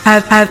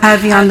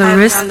Heavy on the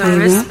wrist,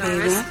 baby.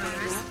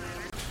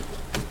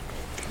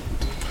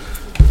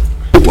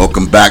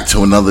 Welcome back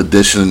to another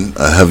edition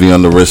of Heavy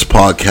on the Wrist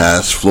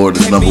podcast,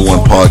 Florida's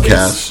 #1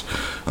 podcast.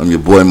 I'm your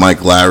boy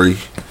Mike Larry.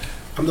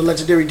 I'm the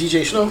legendary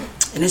DJ Snow.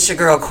 And it's your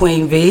girl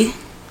Queen V.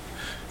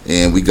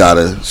 And we got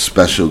a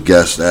special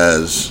guest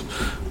as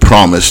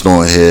promised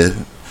on here.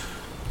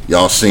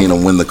 Y'all seen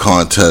him win the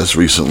contest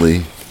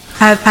recently.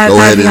 Go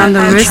ahead and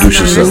introduce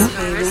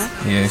yourself.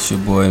 Yeah, it's your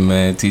boy,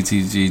 man,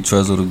 TTG,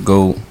 Trezo the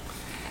GOAT.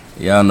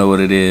 Y'all know what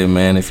it is,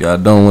 man. If y'all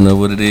don't know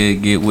what it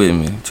is, get with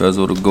me.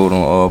 Trezo the GOAT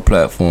on all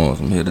platforms.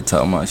 I'm here to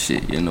talk my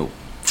shit, you know.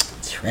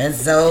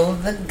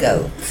 Trezo the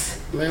GOAT.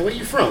 Man, where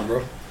you from,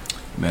 bro?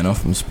 Man, I'm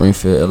from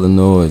Springfield,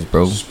 Illinois,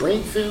 bro.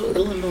 Springfield,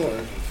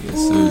 Illinois. Yes,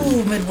 sir.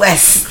 Ooh,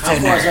 Midwest. How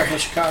far is that from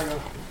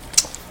Chicago?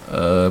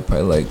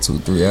 Probably like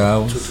 2-3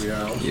 hours. 2-3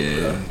 hours. Yeah.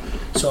 Okay.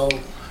 So,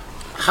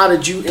 how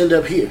did you end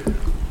up here?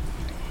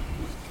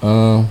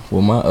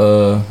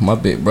 Well, my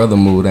big brother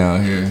moved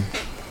down here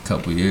a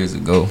couple years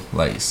ago.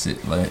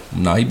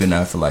 He been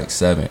out for like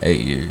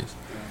 7-8 years.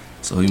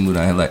 So he moved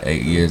down here like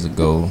 8 years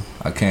ago.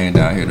 I came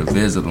down here to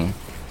visit him.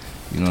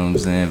 You know what I'm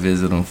saying?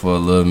 Visit him for a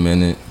little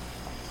minute.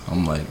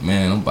 I'm like,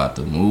 man, I'm about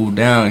to move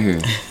down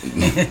here. You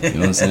know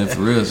what I'm saying?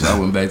 For real. So I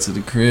went back to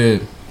the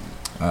crib.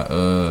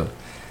 I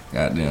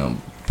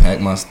goddamn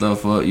packed my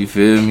stuff up, you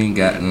feel me?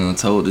 Goddamn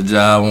told the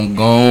job I'm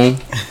gone.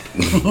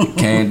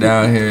 Came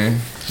down here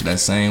that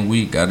same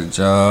week, got a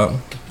job,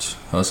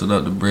 hustled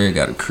up the bread,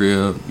 got a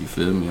crib, you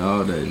feel me?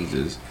 All that, and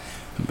just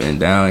been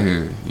down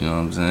here, you know what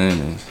I'm saying?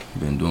 And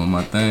been doing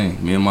my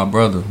thing. Me and my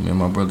brother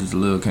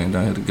Jalil came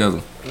down here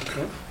together.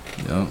 Okay.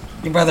 Yeah.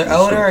 Your brother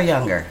older or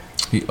younger?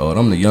 He old.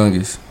 I'm the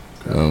youngest.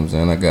 You know what I'm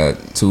saying? I got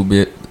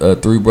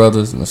 3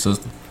 brothers and a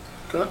sister.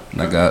 Okay.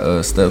 And I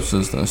got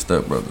stepsister and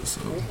stepbrother.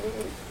 So,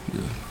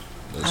 yeah.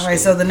 All right,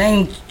 so the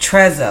name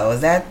Trezo,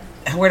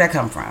 where'd that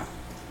come from?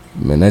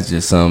 Man, that's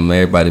just something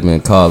everybody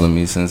been calling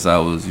me since I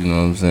was, you know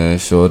what I'm saying,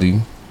 shorty.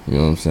 You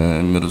know what I'm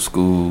saying, middle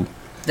school.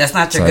 That's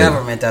not your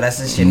government, though. That's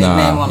just your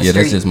nickname on the street.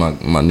 Yeah, that's just my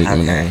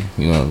nickname. Okay.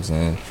 You know what I'm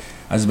saying?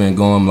 I just been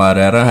going by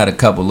that. I had a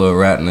couple little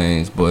rap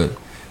names, but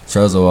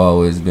Trezo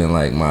always been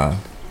like my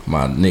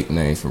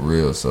nickname for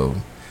real. So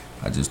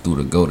I just threw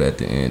the GOAT at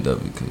the end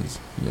of it because,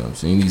 you know what I'm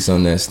saying, you need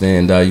something that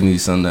stand out. You need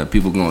something that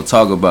people gonna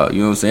talk about.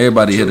 You know what I'm saying?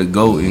 Everybody hit the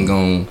GOAT and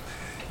gon',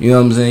 you know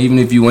what I'm saying? Even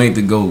if you ain't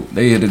the GOAT,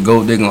 they hit the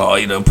GOAT, they gonna,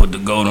 you done put the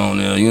GOAT on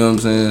there. You know what I'm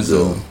saying?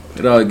 So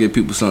it always get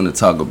people something to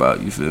talk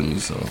about. You feel me?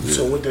 So yeah.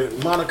 So with the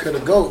moniker the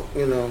GOAT,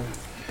 you know,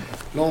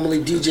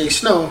 normally DJ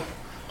Snow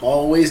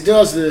always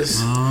does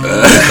this. But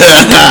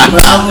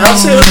I'm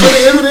saying for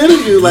the end of the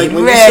interview, like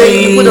when you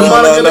say you put the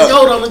moniker the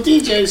GOAT on the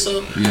DJ,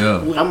 so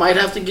yeah. I might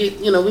have to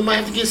get, we might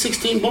have to get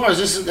 16 bars.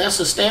 That's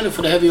a standard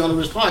for the Heavy on the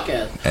Wrist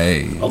podcast.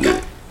 Hey.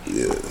 Okay.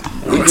 Yeah.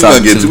 We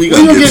gonna get to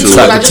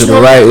talking it. to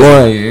the right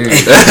one. Yeah.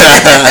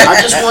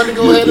 I just wanted to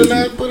go ahead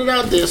and put it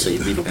out there so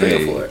you be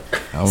prepared for it.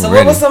 So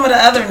what were some of the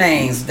other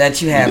names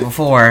that you had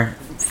before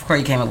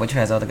you came up with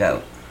Trezo the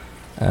GOAT?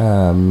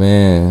 Ah,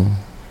 man.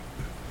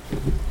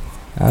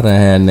 I done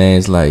had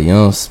names like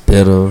Young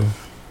Spitter,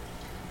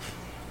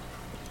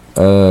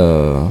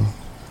 the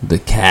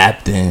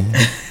Captain.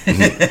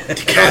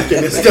 The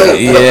Captain is dope.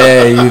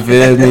 Yeah, you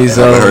feel me?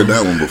 So I heard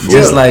that one before.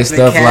 just like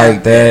stuff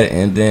like that,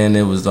 and then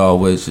it was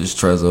always just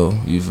Trezo.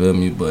 You feel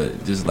me?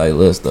 But just like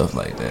little stuff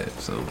like that.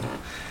 So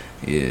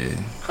yeah.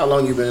 How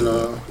long you been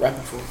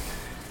rapping for?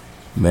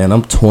 Man,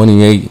 I'm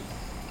 28,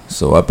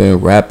 so I've been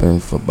rapping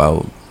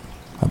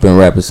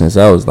since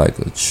I was like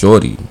a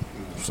shorty.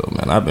 So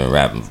man, I've been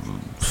rapping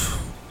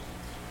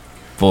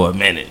for a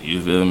minute,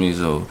 you feel me?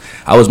 So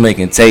I was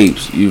making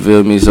tapes, you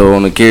feel me? So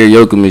on the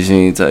karaoke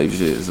machine type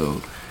shit. So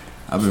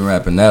I've been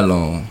rapping that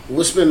long.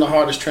 What's been the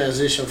hardest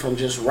transition from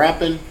just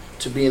rapping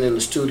to being in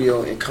the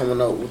studio and coming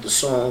up with the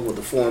song, with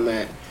the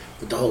format,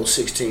 with the whole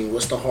 16?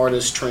 What's the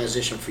hardest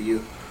transition for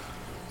you?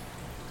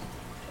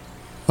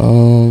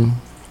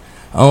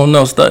 I don't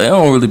know. It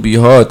don't really be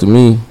hard to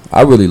me.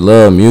 I really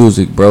love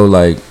music, bro.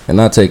 Like,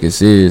 and I take it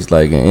serious.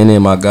 Like, and any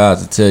of my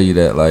guys will tell you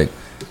that. Like,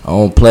 I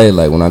don't play.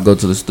 Like, when I go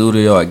to the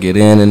studio, I get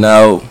in and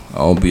out. I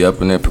don't be up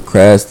in there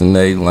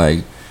procrastinating.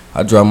 Like,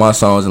 I drop my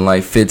songs in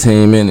like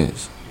 15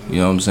 minutes. You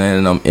know what I'm saying?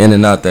 And I'm in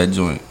and out that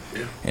joint.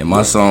 And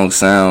my songs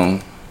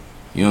sound,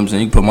 you know what I'm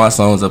saying? You put my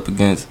songs up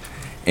against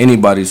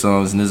anybody's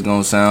songs and it's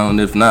going to sound,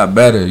 if not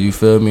better. You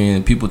feel me?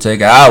 And people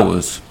take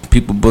hours.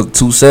 People book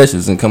 2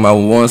 sessions and come out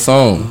with one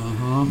song.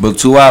 Book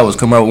 2 hours,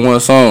 come out with one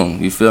song.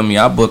 You feel me?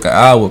 I book an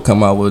hour,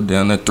 come out with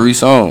down there 3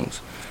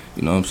 songs.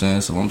 You know what I'm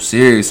saying? So I'm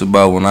serious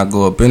about when I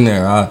go up in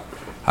there,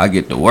 I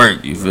get to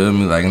work. You feel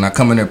me? Like, and I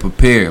come in there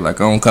prepared. Like,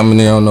 I don't come in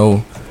there on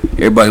no,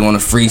 everybody want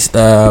to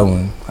freestyle,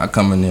 and I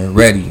come in there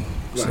ready.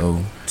 Right.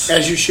 So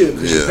as you should,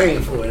 because you're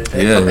paying for it.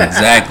 Yeah,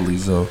 exactly.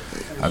 So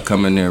I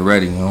come in there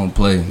ready. I don't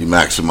play. You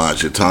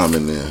maximize your time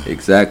in there.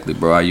 Exactly,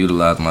 bro. I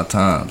utilize my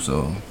time,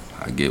 so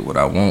I get what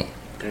I want.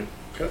 Okay.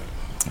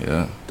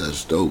 Yeah.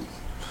 That's dope.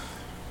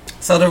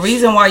 So the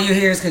reason why you're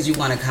here is because you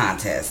won a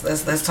contest.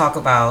 Let's talk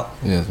about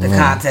the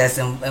contest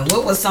and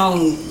what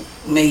song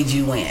made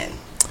you win.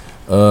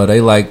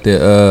 They liked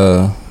it.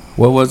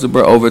 What was it,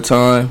 bro?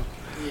 Overtime.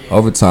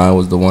 Overtime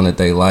was the one that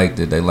they liked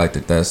it. They liked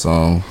it, that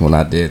song, when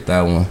I did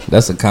that one.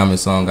 That's a common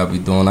song I be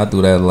doing. I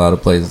do that a lot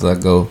of places I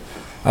go.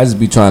 I just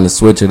be trying to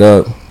switch it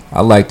up.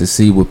 I like to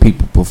see what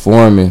people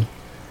performing.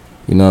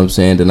 You know what I'm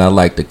saying? Then I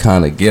like to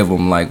kind of give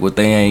them, like, what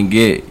they ain't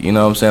get. You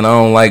know what I'm saying? I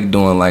don't like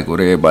doing, like, what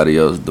everybody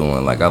else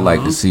doing. Like, I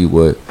like to see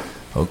what,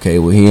 okay,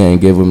 well, he ain't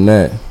give him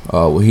that.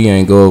 Oh, well, he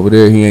ain't go over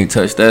there. He ain't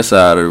touch that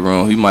side of the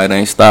room. He might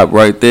ain't stop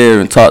right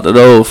there and talk to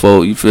those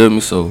folk. You feel me?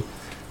 So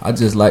I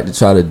just like to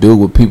try to do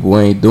what people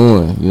ain't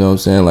doing. You know what I'm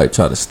saying? Like,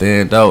 try to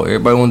stand out.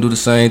 Everybody want to do the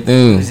same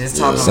thing.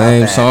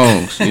 Same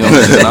songs. You know what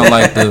I'm saying? I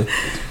like to,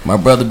 my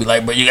brother be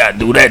like, bro, you got to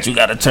do that. You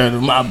got to turn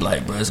them out.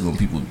 Like, bro, it's going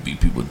to be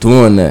people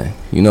doing that.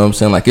 You know what I'm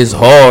saying? Like, it's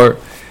hard,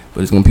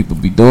 but it's going to people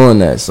be doing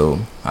that. So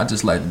I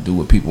just like to do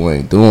what people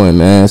ain't doing,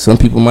 man. Some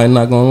people might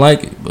not going to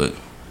like it, but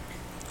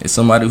it's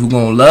somebody who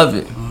going to love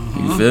it.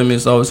 You feel me?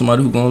 It's always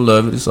somebody who gonna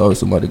love it. It's always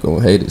somebody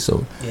gonna hate it.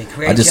 So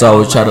I just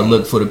always try to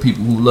look for the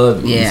people who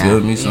love it. You feel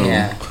me? So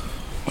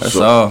that's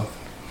all.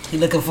 He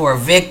looking for a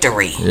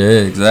victory. Yeah,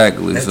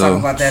 exactly. Let's talk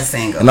about that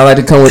single. And I like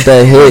to come with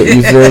that hit.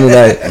 You feel me?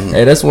 Like,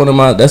 hey, that's one of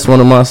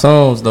my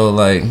songs though.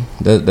 Like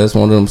that's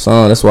one of them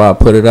songs. That's why I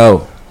put it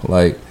out.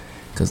 Like,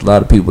 cause a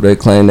lot of people, they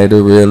claim they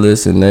the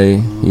realest and they,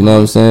 you know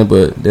what I'm saying,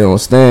 but they don't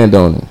stand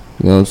on it.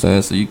 You know what I'm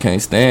saying? So you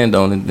can't stand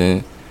on it,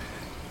 then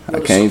I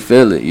can't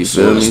feel it. You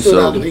feel me?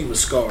 So out to me with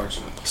Scars.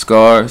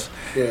 Scars.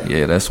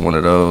 Yeah, that's one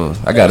of those.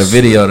 I got a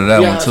video to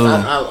that one too.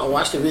 I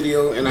watched the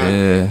video and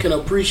I can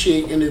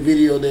appreciate in the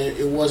video that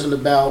it wasn't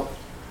about.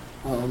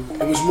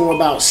 It was more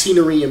about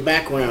scenery and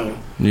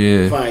background.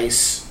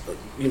 Advice,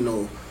 you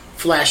know,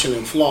 flashing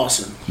and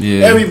flossing.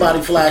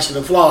 Everybody flashing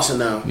and flossing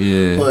now.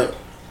 But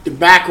the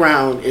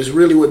background is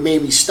really what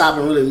made me stop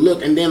and really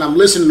look. And then I'm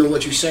listening to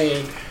what you're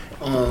saying,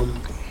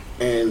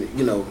 and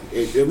you know,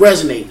 it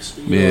resonates.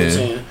 You know what I'm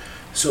saying?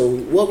 So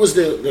what was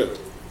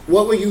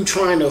what were you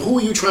trying to, who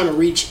were you trying to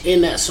reach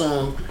in that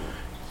song,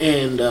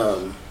 and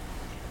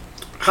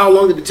how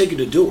long did it take you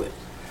to do it?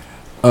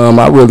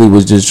 I really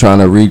was just trying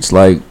to reach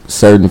like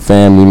certain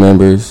family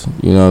members.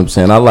 You know what I'm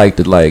saying? I like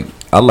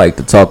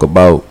to talk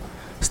about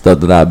stuff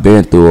that I've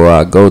been through or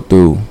I go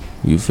through.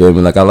 You feel me?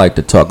 Like, I like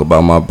to talk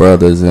about my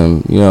brothers,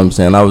 and you know what I'm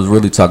saying? I was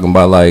really talking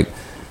about like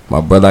my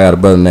brother. I got a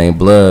brother named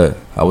Blood.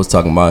 I was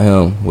talking about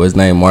him. Well, his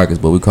name Marcus,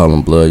 but we call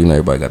him Blood. You know,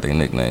 everybody got their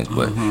nicknames.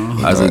 But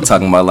I was like,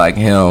 talking about like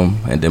him,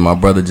 and then my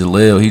brother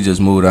Jaleel. He just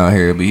moved down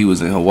here, but he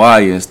was in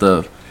Hawaii and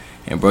stuff.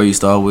 And bro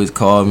used to always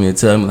call me and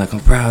tell me like,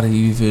 I'm proud of you.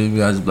 You feel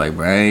me? I was just like,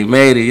 bro, I ain't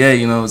made it yet.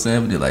 You know what I'm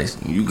saying? But they're like,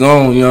 you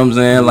gone. You know what I'm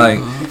saying? Like,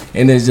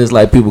 and it's just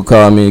like people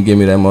call me and give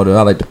me that motive.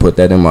 I like to put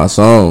that in my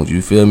songs.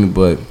 You feel me?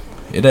 But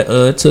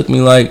it took me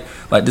like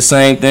the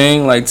same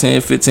thing, like 10,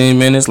 15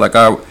 minutes. Like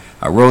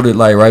I wrote it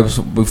like right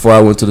before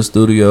I went to the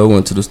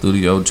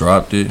studio,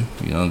 dropped it,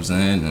 you know what I'm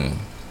saying? And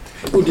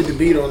who did the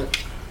beat on it?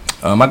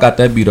 I got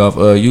that beat off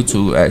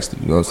YouTube,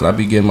 actually, you know what I'm saying? I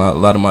be getting a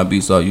lot of my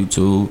beats off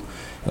YouTube,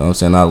 you know what I'm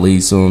saying? I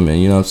lease them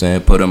and, you know what I'm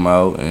saying, put them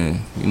out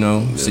and, you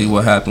know, see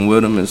what happened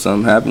with them. If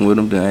something happened with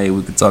them, then, hey,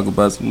 we could talk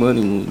about some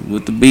money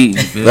with the beat.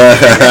 You feel me?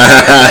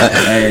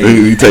 Hey,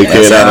 we take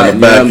care of that in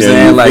the back. You know what I'm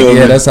saying? Like,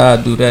 yeah, that's how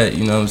I do that,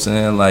 you know what I'm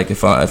saying? Like,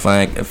 if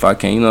I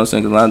can't, you know what I'm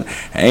saying? Cause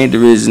I ain't the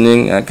rich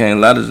nigga. I can't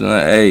lie to you.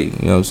 Hey, you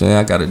know what I'm saying?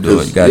 I got to do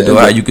it. You got to do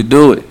it how you could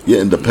do it.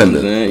 You're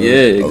independent. You know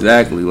yeah,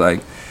 exactly.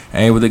 Like,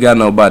 I ain't really got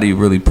nobody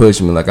really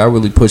pushing me. Like, I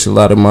really push a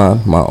lot of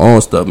my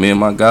own stuff. Me and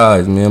my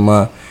guys,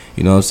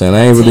 you know what I'm saying?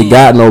 I ain't really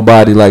got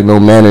nobody, like no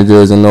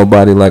managers and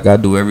nobody. Like, I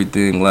do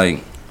everything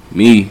like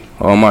me.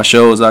 All my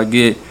shows I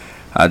get,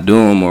 I do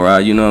them, or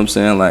you know what I'm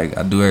saying? Like,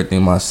 I do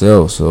everything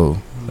myself. So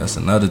that's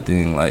another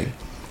thing, like,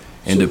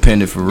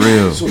 independent for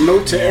real. So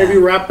note to every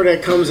rapper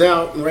that comes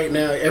out right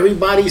now,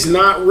 everybody's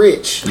not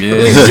rich. Yeah.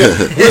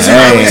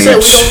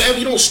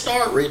 We don't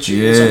start rich.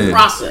 It's a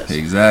process.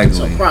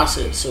 Exactly. It's a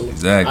process. So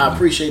exactly. I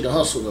appreciate the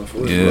hustle though, for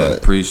real. Yeah, right.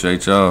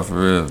 Appreciate y'all for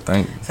real.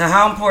 Thank you. So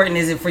how important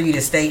is it for you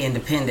to stay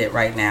independent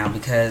right now?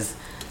 Because,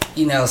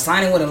 you know,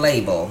 signing with a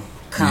label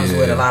comes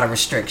with a lot of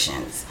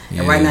restrictions.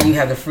 And right now you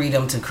have the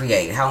freedom to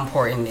create. How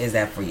important is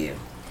that for you?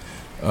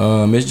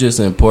 It's just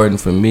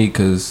important for me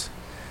because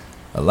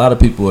a lot of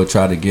people will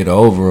try to get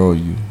over on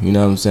you. You know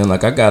what I'm saying?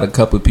 Like, I got a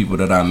couple of people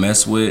that I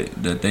mess with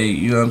that they,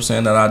 you know what I'm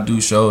saying, that I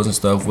do shows and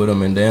stuff with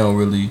them, and they don't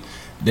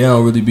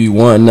really be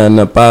wanting nothing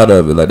up out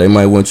of it. Like, they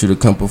might want you to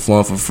come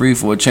perform for free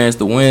for a chance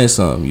to win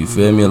something. You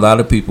feel me? A lot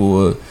of people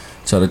will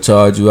try to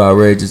charge you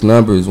outrageous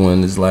numbers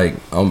when it's like,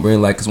 I'm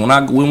bringing, like, because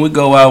when we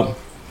go out,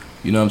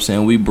 you know what I'm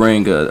saying, we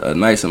bring a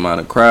nice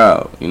amount of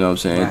crowd. You know what I'm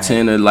saying? Right.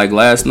 10 or, like,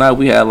 last night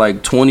we had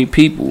like 20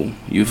 people.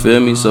 You feel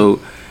me? So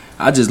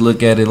I just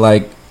look at it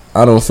like,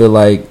 I don't feel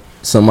like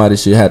somebody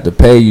should have to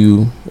pay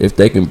you if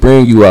they can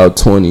bring you out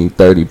 20,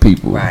 30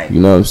 people. Right. You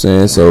know what I'm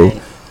saying?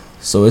 Right.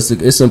 So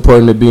it's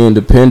important to be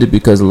independent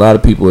because a lot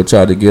of people will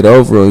try to get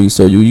over on you.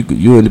 So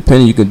you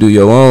independent, you can do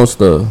your own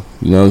stuff.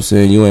 You know what I'm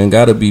saying? You ain't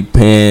gotta be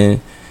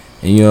paying,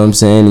 and you know what I'm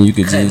saying? And you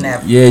can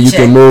just you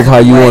can move how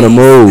you want to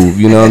move.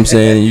 You know what I'm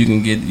saying? And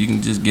you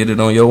can just get it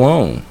on your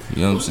own.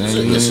 You know what I'm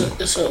saying?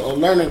 It's a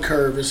learning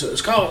curve.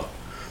 It's called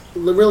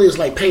really is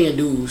like paying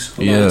dues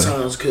a lot of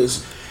times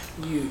because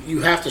you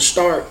have to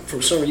start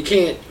from somewhere. You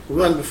can't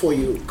run before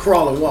you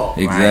crawl and walk.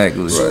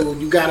 Exactly. Right? So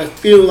you got to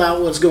feel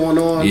out what's going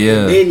on,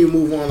 and then you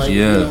move on. Like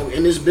you know,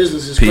 in this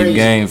business, it's crazy.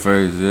 Game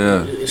first,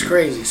 it's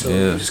crazy. So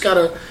you just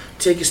gotta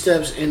take your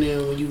steps, and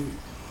then when you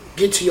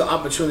get to your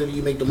opportunity,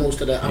 you make the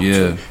most of that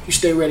opportunity. You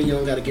stay ready. You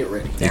don't got to get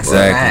ready.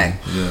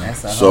 Exactly. Yeah.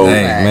 That's a so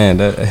man,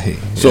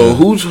 so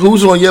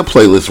who's on your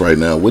playlist right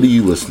now? What are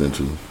you listening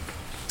to?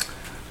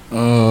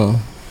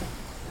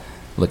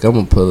 Look,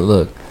 I'm gonna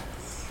look.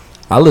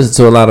 I listen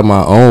to a lot of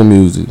my own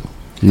music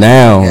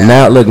now.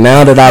 Now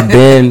that I've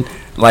been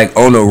like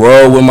on the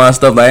road with my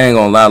stuff, like, I ain't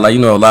gonna lie. Like, you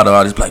know, a lot of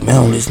artists be like, man, I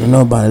don't listen to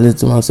nobody. I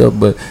listen to myself.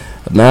 But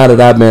now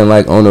that I've been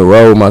like on the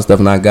road with my stuff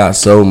and I got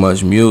so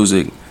much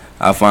music,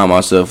 I find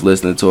myself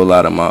listening to a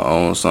lot of my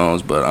own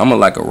songs. But I'm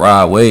like a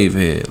Rod Wave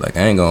head. Like,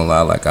 I ain't gonna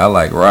lie. Like, I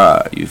like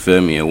Rod. You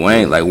feel me? And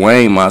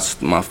Wayne, my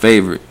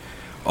favorite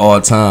all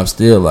time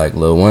still, like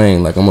Lil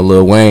Wayne. Like, I'm a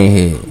Lil Wayne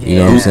head. You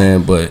know what I'm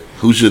saying? But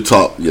who's your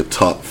top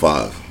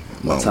five?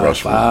 Top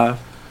five?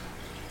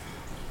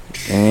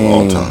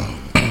 All time.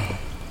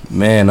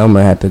 Man, I'm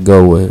gonna have to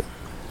go with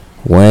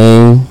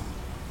Wayne.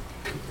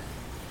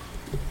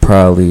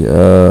 Probably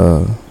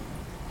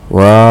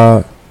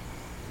Rod.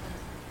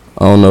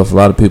 I don't know if a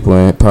lot of people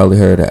ain't probably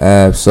heard of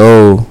Ab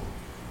Soul.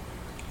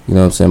 You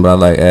know what I'm saying? But I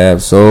like Ab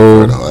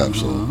Soul.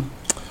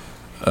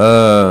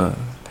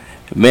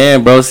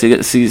 Man, bro, see,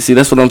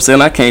 that's what I'm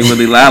saying. I can't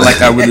really lie. Like,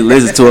 I really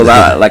listen to a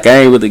lot. Like, I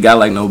ain't really got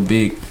like no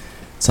big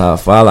top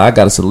five. Like, I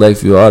got a select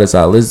few artists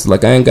I listen to.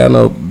 Like, I ain't got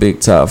no big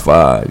top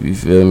five. You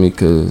feel me?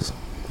 Cause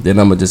then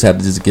I'm gonna just have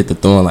to just get the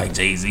throwing like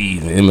Jay-Z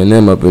and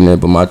Eminem up in there.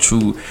 But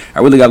I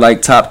really got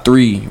like top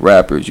 3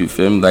 rappers. You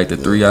feel me? Like the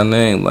 3 I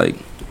named, like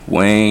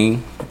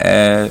Wayne,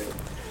 Ab,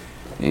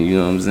 and you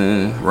know what I'm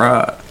saying,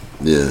 Rod.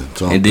 Yeah,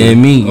 and then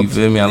me, you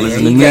feel me? I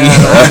listen to me.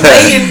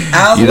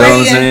 You know what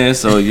I'm saying?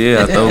 So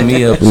I throw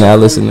me up and I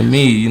listen to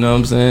me. You know what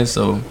I'm saying?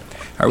 So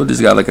I really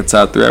just got like a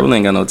top 3. I really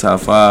ain't got no top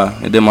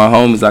 5. And then my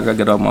homies, like I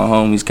get off my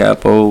homies,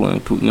 Capo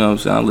and you know what I'm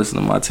saying? I listen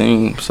to my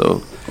team.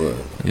 So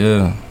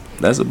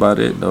that's about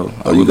it though.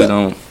 You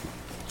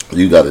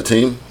got a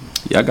team?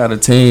 Yeah, I got a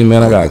team,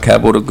 man. I got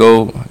Capo to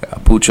go. I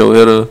got Pucho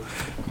Hitter.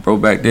 Bro,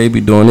 back there, he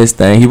be doing this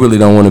thing. He really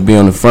don't want to be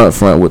on the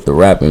front with the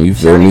rapping. You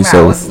feel me?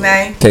 So what's his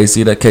name?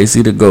 KC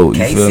the GOAT.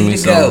 You feel me?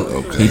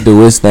 So he do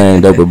his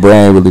thing though, but Bro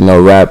ain't really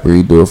no rapper.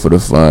 He do it for the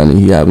fun.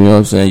 And you know what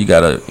I'm saying?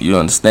 You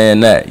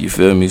understand that. You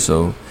feel me?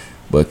 So,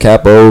 but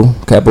Capo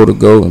the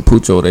GOAT and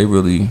Pucho, they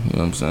really, you know what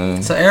I'm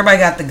saying? So everybody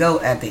got the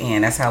GOAT at the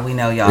end. That's how we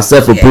know y'all.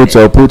 Except for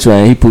Pucho. Pucho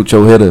ain't. He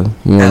Pucho Hitter.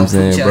 You know what I'm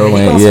saying? Pucho, Bro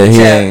ain't. Yeah,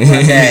 he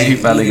ain't. He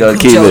finally gonna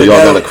keep it.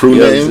 Y'all got a crew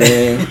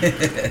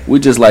name? We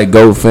just like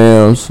GOAT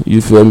Films. You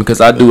feel me? Because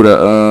I do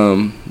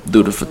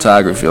the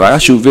photography. Like, I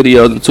shoot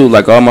videos too.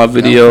 Like, all my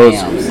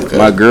videos,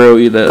 my girl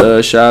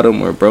either shot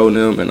them or bro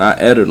them, and I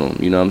edit them.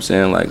 You know what I'm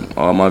saying? Like,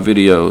 all my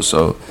videos.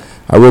 So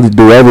I really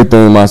do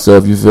everything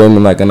myself, you feel me?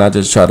 Like, and I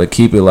just try to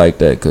keep it like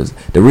that. Because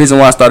the reason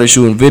why I started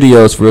shooting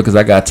videos for real, because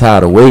I got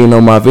tired of waiting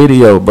on my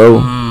video, bro.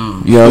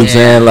 You know what I'm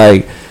saying?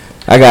 Like,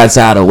 I got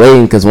tired of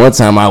waiting because one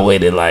time I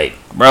waited, like,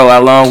 bro,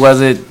 how long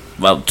was it?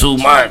 About 2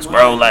 months,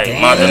 bro. Like,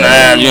 month and a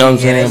half, you know what I'm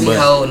saying?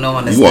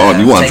 But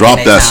you want to drop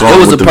that song? It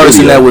was a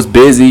person that was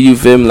busy, you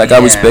feel me? Like, I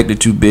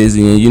respected you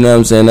busy, and you know what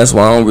I'm saying? That's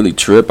why I don't really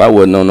trip. I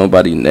wasn't on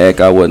nobody's neck.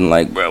 I wasn't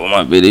like, bro, with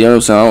my video, you know what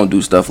I'm saying? I don't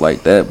do stuff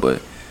like that,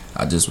 but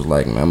I just was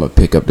like, man, I'm going to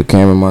pick up the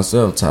camera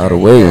myself, tired of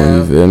waiting,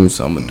 you feel me?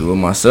 So I'm going to do it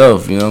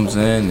myself, you know what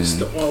I'm saying?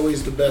 It's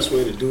always the best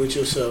way to do it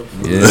yourself.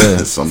 Yeah.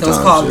 Sometimes, so it's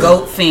called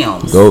GOAT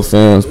Films. GOAT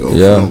Films,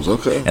 Films,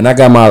 okay. And I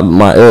got my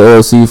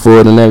LLC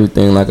for it and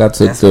everything. Like, I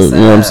took you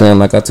know what I'm saying?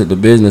 Like, I took the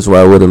business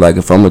right with it. Like,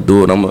 if I'm going to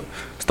do it, I'm going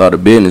to start a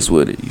business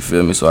with it, you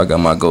feel me? So I got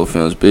my GOAT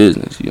Films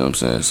business, you know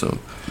what I'm saying? So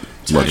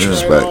much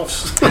respect.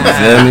 You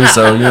feel me?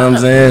 So, you know what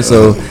I'm saying?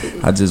 So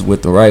I just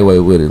went the right way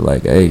with it.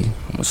 Like, hey, I'm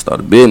going to start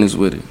a business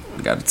with it.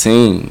 Got a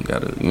team,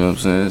 you know what I'm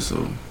saying?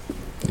 So,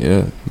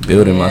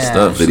 building my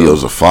stuff.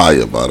 Videos are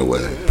fire, by the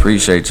way.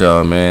 Appreciate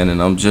y'all, man.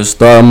 And I'm just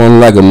starting on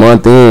like a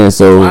month in,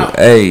 so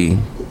hey,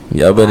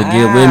 y'all better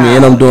get with me.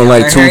 And I'm doing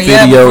like 2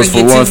 videos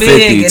for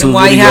 150, 2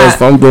 videos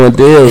for I'm doing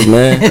deals,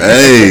 man.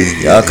 Hey,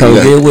 y'all come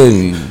get with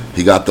me.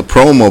 He got the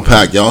promo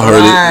pack. Y'all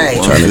heard it.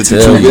 I'm trying to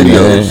tell you,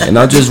 man. And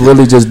I just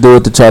really just do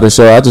it to try to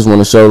show. I just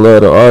want to show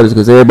love to artists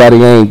because everybody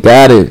ain't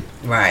got it.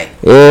 Right.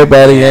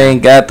 Everybody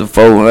ain't got the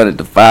 400,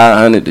 the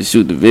 500 to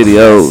shoot the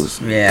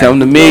videos. Yeah. Come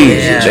to me.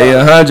 Pay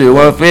 100,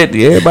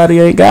 150. Everybody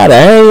ain't got it.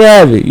 I ain't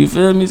have it. You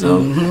feel me?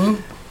 So,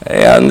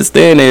 hey, I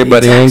understand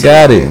everybody ain't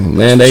got it.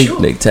 Man,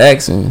 they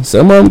taxing.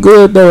 Some of them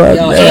good, though. I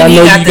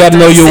know you got to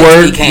know your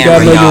work. You got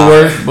to know your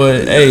work.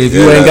 But, hey, if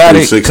you ain't got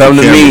it, come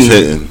to me.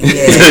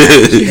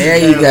 There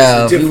you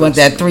go. If you want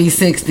that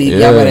 360,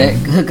 y'all better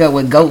hook up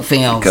with GOAT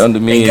Films. Come to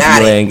me if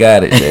you ain't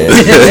got it, man.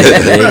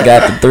 If they ain't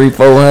got the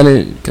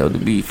 300-400, come to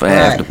me for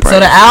half the price. So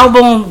the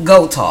album,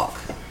 GOAT Talk.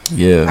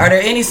 Yeah. Are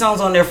there any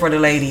songs on there for the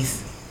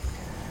ladies?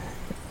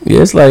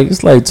 Yeah, it's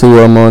like two of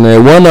them on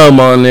there. One of them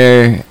on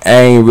there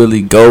ain't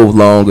really go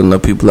long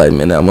enough. People like,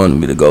 man, I wanted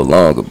me to go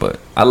longer, but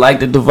I like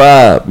the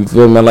vibe. You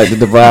feel me? I like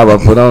the vibe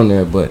I put on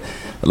there, but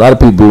a lot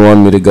of people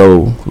want me to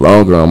go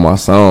longer on my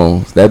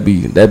songs. That'd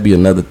be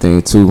another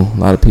thing too. A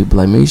lot of people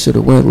like, man, you should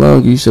have went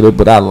longer. You should have,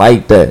 but I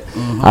like that.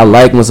 Mm-hmm. I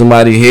like when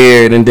somebody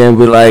hear it and then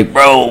be like,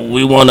 bro,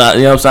 we wanna,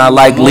 you know what I'm saying? I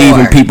like more.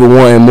 Leaving people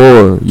wanting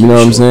more. You know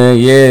what I'm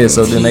saying? Yeah.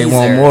 So then they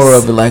want more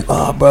of it. Like,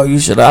 oh, bro, you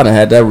should. I done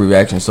had that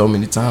reaction so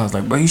many times.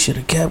 Like, bro, you should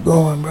have kept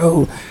going,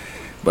 bro.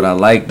 But I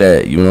like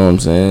that. You know what I'm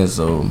saying?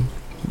 So.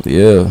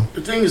 Yeah.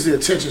 The thing is the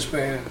attention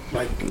span.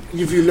 Like,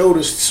 if you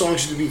notice,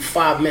 songs used to be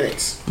 5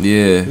 minutes.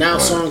 Yeah. Now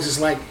songs is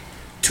like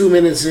 2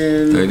 minutes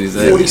and 40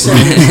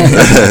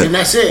 seconds. And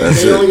that's it.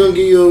 They only gonna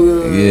give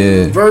you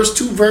a verse,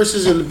 2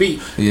 verses, and the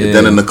beat. Yeah. And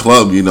then in the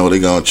club, you know, they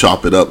gonna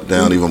chop it up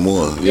down even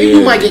more. Yeah,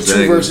 you might get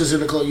 2 verses in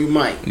the club. You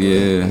might.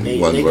 Yeah. They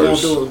going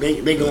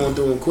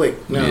through them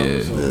quick now.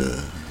 Yeah. So.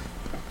 Yeah.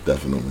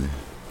 Definitely.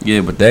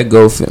 Yeah, but that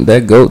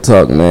goat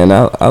talk, man.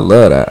 I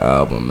love that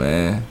album,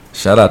 man.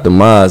 Shout out to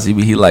Maz.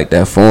 He like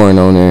that foreign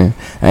on there.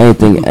 I ain't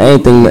think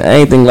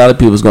a lot of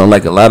people was gonna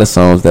like a lot of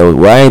songs that was.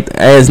 Well,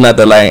 it's not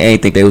that like I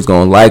ain't think they was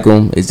gonna like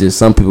them. It's just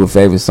some people's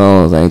favorite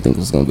songs. I ain't think it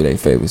was gonna be their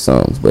favorite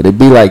songs, but it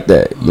be like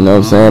that. You know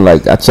what I'm saying?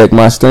 Like I check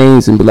my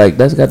streams and be like,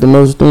 that's got the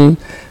most streams.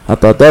 I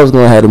thought that was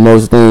gonna have the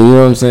most streams. You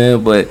know what I'm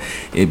saying? But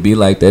it be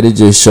like that. It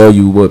just show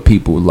you what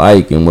people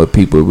like and what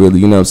people really.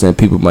 You know what I'm saying?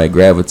 People might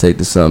gravitate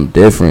to something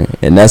different,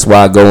 and that's why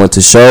I go into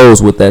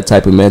shows with that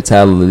type of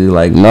mentality.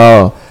 Like,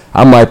 no.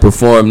 I might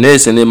perform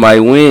this and it might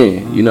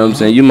win. You know what I'm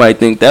saying? You might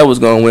think that was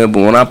going to win, but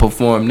when I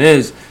perform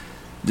this,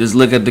 just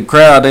look at the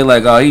crowd. They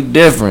like, oh, he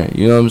different.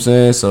 You know what I'm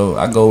saying? So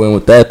I go in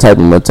with that type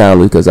of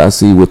mentality because I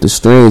see with the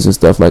strings and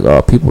stuff like,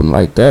 oh, people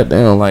like that. They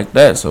don't like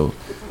that. So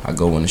I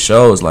go in the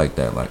shows like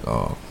that. Like,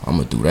 oh, I'm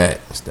going to do that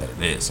instead of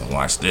this and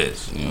watch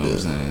this. You know what I'm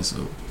saying?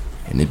 So,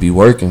 and it be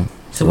working.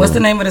 So what's the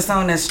name of the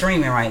song that's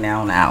streaming right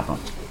now on the album?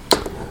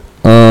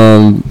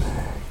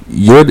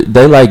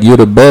 They like You're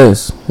the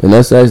Best, and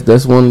that's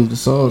one of the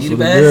songs for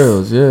the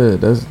girls. Yeah,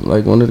 that's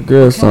like one of the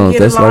girls' songs.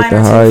 That's like the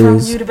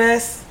highest. You the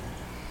Best.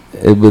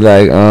 It'd be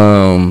like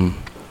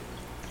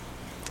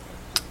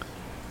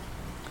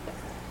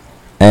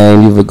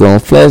and you were going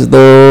flex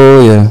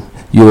though, yeah.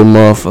 You the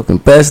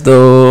motherfucking best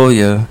though,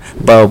 yeah.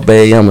 Bout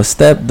bae, I'm a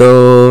step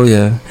though,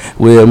 yeah.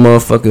 We a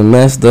motherfucking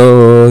mess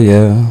though,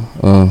 yeah.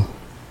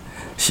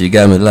 She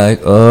got me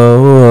like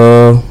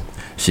oh.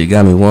 She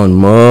got me one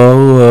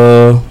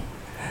more.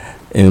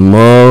 And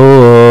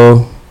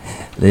more,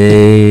 I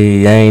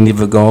ain't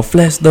even gon'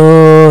 flex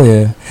though,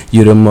 yeah.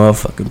 You the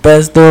motherfucking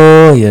best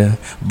though, yeah.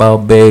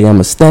 Bout bae, I'm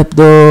a step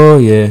though,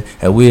 yeah.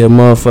 And we a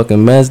motherfucking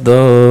mess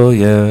though,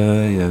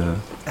 yeah.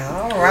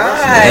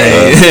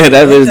 Alright. Yeah,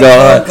 that is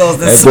vocals,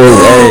 the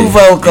smooth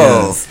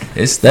vocals.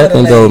 Yeah. It's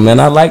stepping though, man.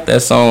 I like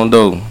that song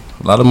though.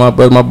 A lot of my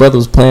brother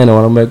was playing it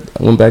when I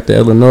went back to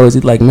Illinois.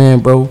 He's like, man,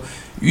 bro,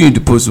 you need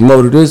to put some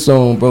more to this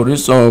song, bro.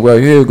 This song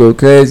right here go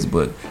crazy,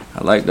 but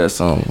I like that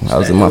song. I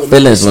was in my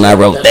feelings when I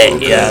wrote that.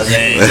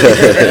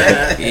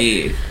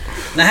 Yeah.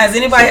 Now, has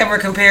anybody ever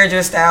compared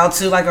your style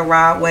to like a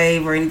Rod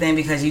Wave or anything?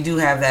 Because you do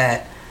have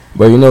that.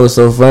 But you know what's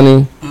so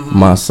funny? Mm-hmm.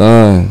 My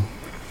son.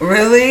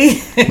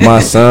 Really? My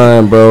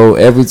son, bro.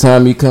 Every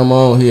time he come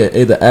on, he'll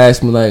either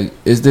ask me like,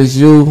 "Is this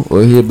you?"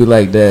 or he'll be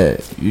like,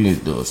 "Dad, you need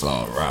to do a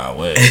song Rod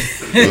Wave."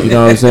 You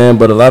know what I'm saying?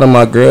 But a lot of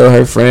my girl,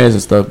 her friends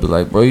and stuff, be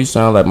like, "Bro, you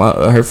sound like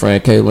her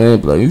friend Kaylin."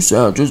 Be like, "You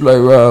sound just like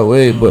Rod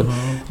Wave," but.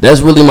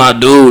 That's really my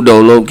dude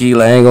though, low key.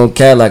 Like I ain't gonna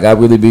cat like I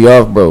really be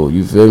off, bro.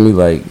 You feel me?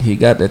 Like he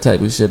got that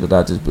type of shit that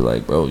I just be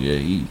like, bro, yeah,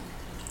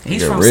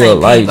 he's from real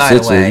life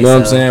situation. You know what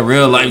I'm saying?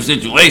 Real life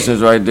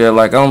situations right there.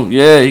 Like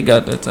he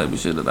got that type of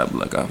shit that I be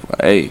like,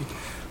 hey,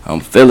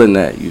 I'm feeling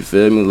that. You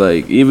feel me?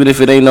 Like even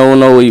if it ain't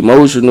no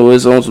emotional,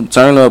 it's on some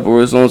turn up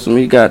or it's on some.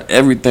 He got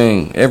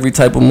everything, every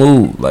type of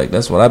mood. Like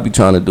that's what I be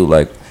trying to do.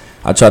 Like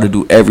I try to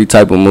do every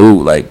type of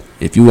mood. Like.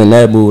 If you in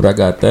that mood, I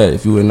got that.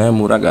 If you in that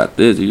mood, I got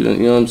this. You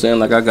know what I'm saying?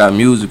 Like, I got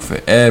music for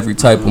every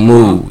type of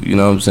mood. You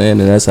know what I'm saying?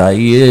 And that's how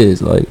he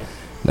is. Like,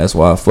 that's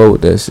why I fuck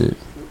with that shit.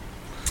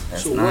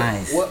 That's so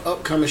nice. What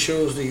upcoming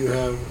shows do you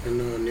have in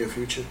the near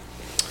future?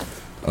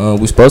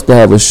 We supposed to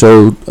have a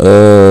show.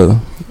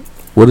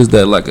 What is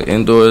that? Like an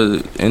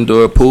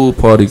indoor pool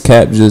party.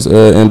 Cap just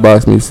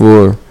inboxed me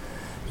for.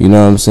 You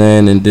know what I'm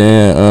saying? And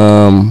then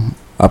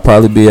I'll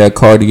probably be at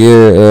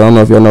Cartier. I don't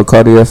know if y'all know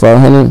Cartier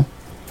 500.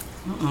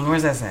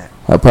 Where's that at?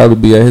 I'll probably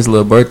be at his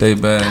little birthday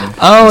bag.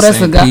 Oh,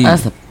 that's a guy.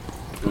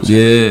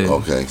 Yeah.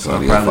 Okay, so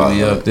I'll probably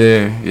be up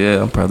there. Yeah,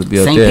 I'll probably be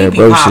up St. there. Pete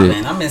bro popping.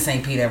 shit. I'm in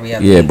St. Pete every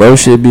other week. Bro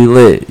shit be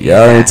lit.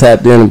 Y'all ain't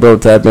tapped in, bro.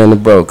 Tap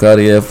in, bro.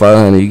 Cartier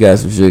 500. You got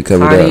some shit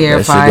coming up. That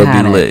shit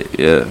gonna be lit.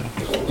 Yeah.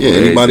 Yeah.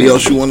 Anybody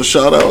else you want to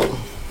shout out?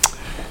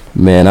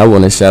 Man, I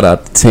want to shout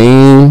out the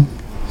team.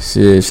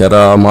 Shit, shout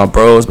out all my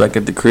bros back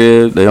at the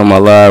crib. They on my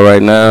live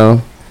right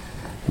now.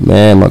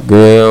 Man, my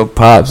girl,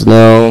 Pops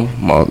now,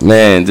 my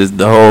man, just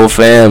the whole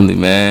family,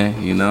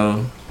 man. You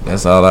know,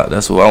 that's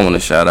who I want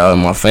to shout out,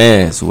 and my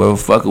fans, whoever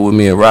fucking with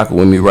me and rocking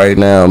with me right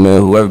now,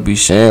 man. Whoever be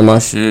sharing my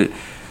shit,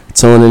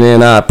 tuning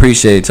in. I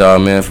appreciate y'all,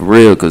 man, for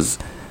real, because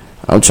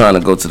I'm trying to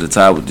go to the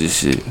top with this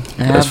shit.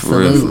 That's for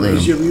real.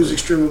 Is your music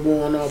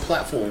streamable on all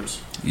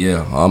platforms?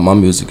 Yeah, all my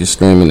music is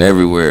streaming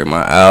everywhere.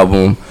 My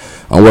album,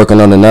 I'm working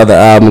on another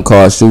album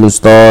called Shooting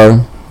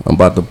Star.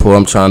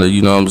 I'm trying to,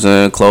 you know what I'm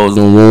saying, close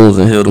them wounds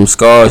and heal them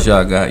scars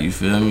y'all got, you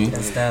feel me?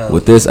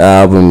 With this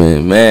album,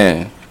 and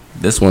man,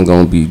 it's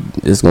gonna be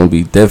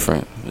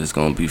different. It's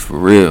gonna be for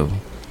real.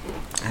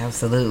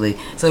 Absolutely.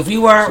 So if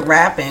you weren't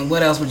rapping,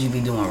 what else would you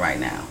be doing right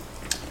now?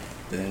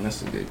 Dang,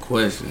 that's a good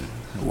question.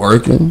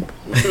 Working.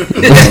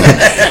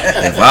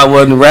 If I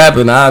wasn't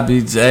rapping, I'd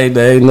be,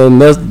 there ain't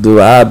nothing else to do.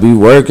 I'd be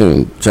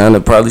working, trying to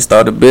probably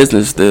start a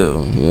business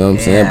still. You know what I'm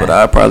saying? But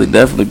I'd probably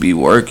definitely be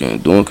working,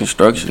 doing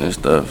construction and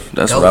stuff.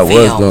 That's what I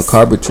was doing,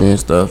 carpentry and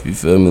stuff. You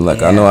feel me?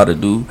 Like I know how to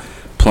do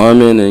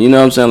plumbing, and you know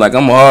what I'm saying? Like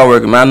I'm a hard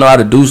worker, man. I know how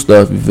to do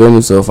stuff. You feel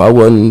me? So if I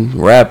wasn't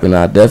rapping,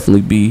 I'd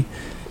definitely be.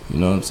 You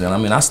know what I'm saying? I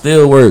mean, I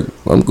still work.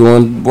 I'm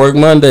going to work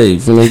Monday.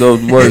 Finna go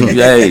work.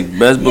 Hey,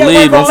 best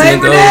believe I'm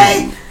finna go.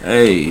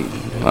 Hey,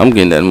 I'm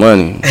getting that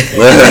money.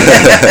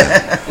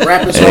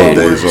 Rapping's hard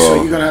work, so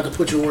you're gonna have to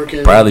put your work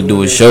in. Probably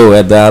do a show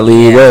after I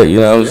leave work. You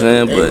know what I'm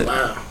saying? But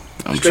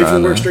I'm straight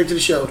from work, straight to the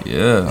show.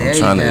 Yeah, I'm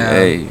trying to.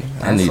 Hey,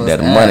 I need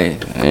that money.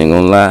 I ain't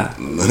gonna lie.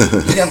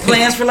 You got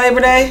plans for Labor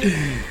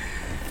Day?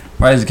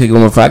 Probably just kick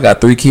them if I got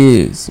 3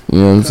 kids. You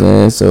know what I'm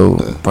saying? So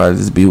probably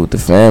just be with the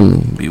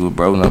family, be with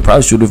bro, and I'll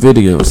probably shoot a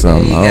video or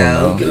something. I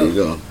don't know. There you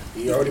go.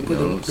 You already put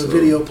the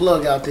video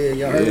plug out there.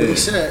 Y'all heard what he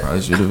said.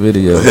 Probably shoot a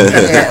video.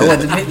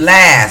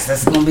 Last.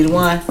 That's gonna be the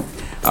one.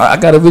 I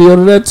got a video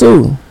to that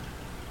too.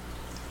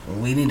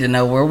 We need to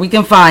know where we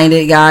can find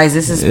it, guys.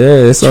 This is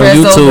it's on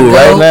YouTube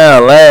right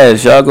now.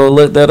 Last, y'all go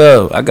look that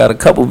up. I got a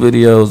couple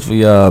videos for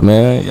y'all,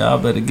 man. Y'all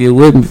better get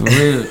with me for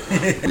real.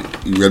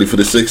 You ready for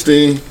the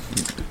 16?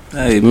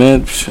 Hey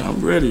man,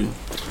 I'm ready.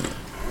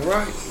 All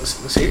right,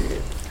 let's hear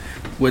it.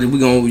 What we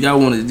gonna? Y'all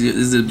want to?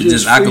 Is it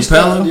just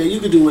acapella? Yeah,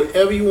 you can do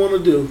whatever you want to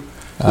do.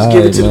 Just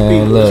give it to the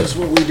people. Look. That's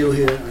what we do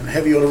here on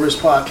Heavy on the Wrist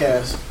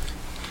podcast.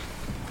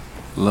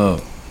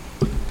 Look,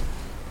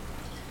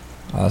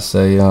 I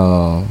say,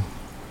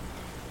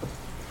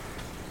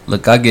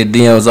 look, I get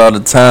DMs all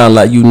the time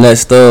like you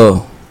next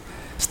up.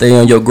 Stay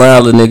on your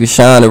ground, little nigga,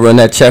 shine and run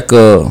that check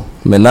up.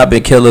 Man, I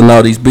been killing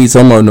all these beats.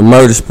 I'm on the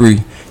murder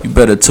spree. You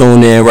better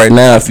tune in right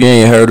now if you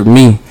ain't heard of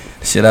me.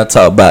 Shit I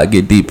talk about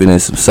get deeper than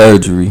some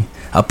surgery.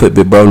 I put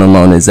Big Bro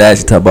on his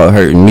ass, you talk about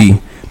hurting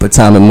me. Put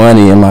time and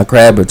money in my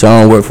crab, but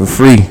y'all don't work for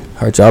free.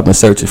 Heard y'all been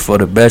searching for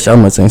the best, y'all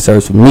must ain't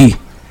search for me.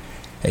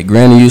 Hey,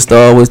 Granny used to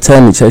always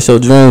tell me, chase your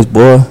dreams,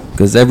 boy.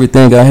 Cause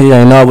everything I hear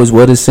ain't always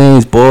what it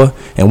seems, boy.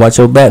 And watch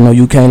your back, no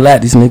you can't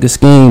lack these niggas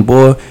scheme,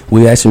 boy.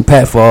 We action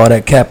Pat for all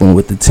that capping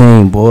with the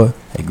team, boy.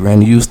 Hey,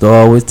 Granny used to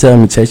always tell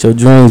me, chase your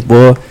dreams,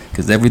 boy.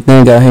 Cause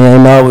everything I hear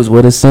ain't always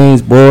what it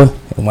seems, boy.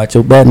 And watch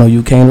your back, no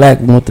you can't lack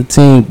with the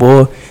team,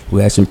 boy.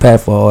 We action Pat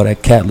for all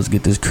that cap, let's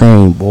get this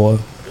cream, boy.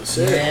 That's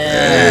it.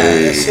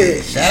 That's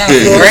it. Shout out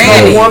to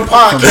Granny. One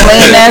podcast.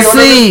 That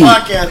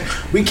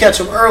seed. We catch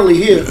them early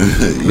here.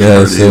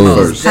 Yeah,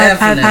 so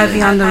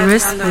Heavy on the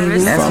wrist, baby.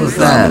 That's what's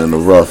Diamond in the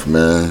rough,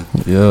 man.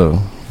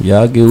 yo,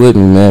 y'all get with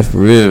me, man, for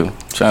real.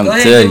 Trying Go to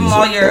ahead tell and give you. them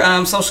all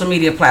your social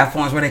media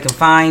platforms where they can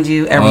find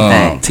you,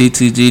 everything.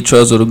 TTG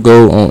Treasure the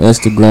Goat on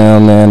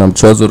Instagram, man. I'm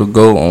Treasure the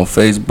Goat on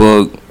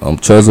Facebook. I'm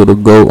Treasure the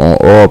Goat on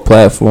all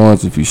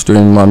platforms. If you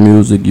stream my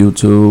music,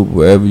 YouTube,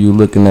 wherever you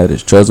looking at,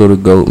 it's Treasure the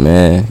Goat,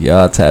 man.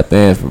 Y'all tap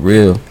in for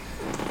real.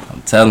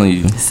 I'm telling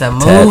you. It's a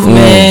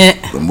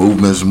movement. The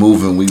movement's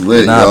moving. We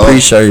lit, I y'all.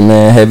 appreciate you,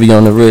 man. Heavy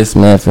on the wrist,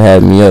 man, for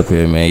having me up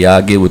here, man.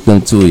 Y'all get with them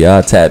too.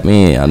 Y'all tap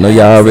in. I know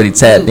y'all already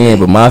tapped in,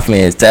 but my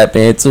fans tap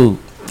in too.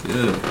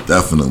 Yeah.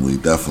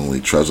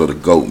 Definitely. Treasure the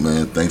Goat,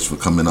 man. Thanks for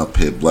coming up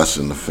here,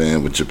 blessing the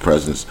fan with your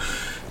presence.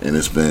 And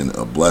it's been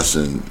a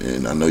blessing.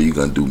 And I know you're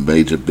going to do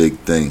major, big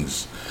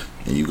things.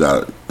 And you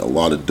got a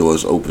lot of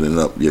doors opening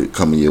up,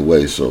 coming your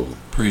way. So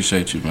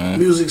appreciate you, man.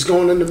 Music's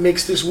going in the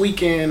mix this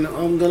weekend.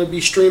 I'm going to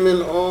be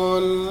streaming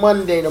on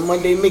Monday, the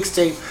Monday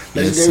mixtape.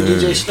 Legendary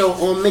DJ Snow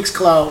on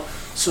Mixcloud.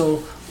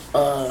 So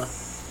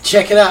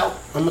check it out.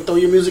 I'm going to throw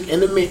your music in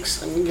the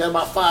mix. And we got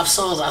about 5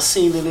 songs I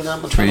seen in it.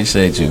 I'm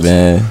Appreciate you,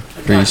 man.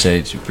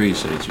 Appreciate you,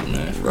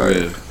 man.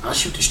 Right. I'll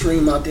shoot the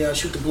stream out there. I'll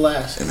shoot the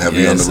blast. And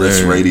Heavy on the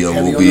Wrist Radio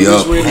Heavy will on be the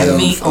up Wrist Radio. in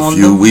Heavy a on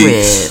few the weeks.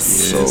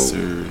 wrist. So Yes,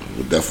 sir.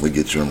 we'll definitely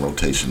get you in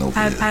rotation over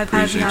here.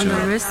 Heavy on the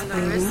wrist,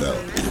 baby.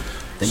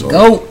 The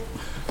GOAT.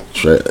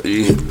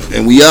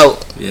 And we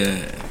out.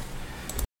 Yeah.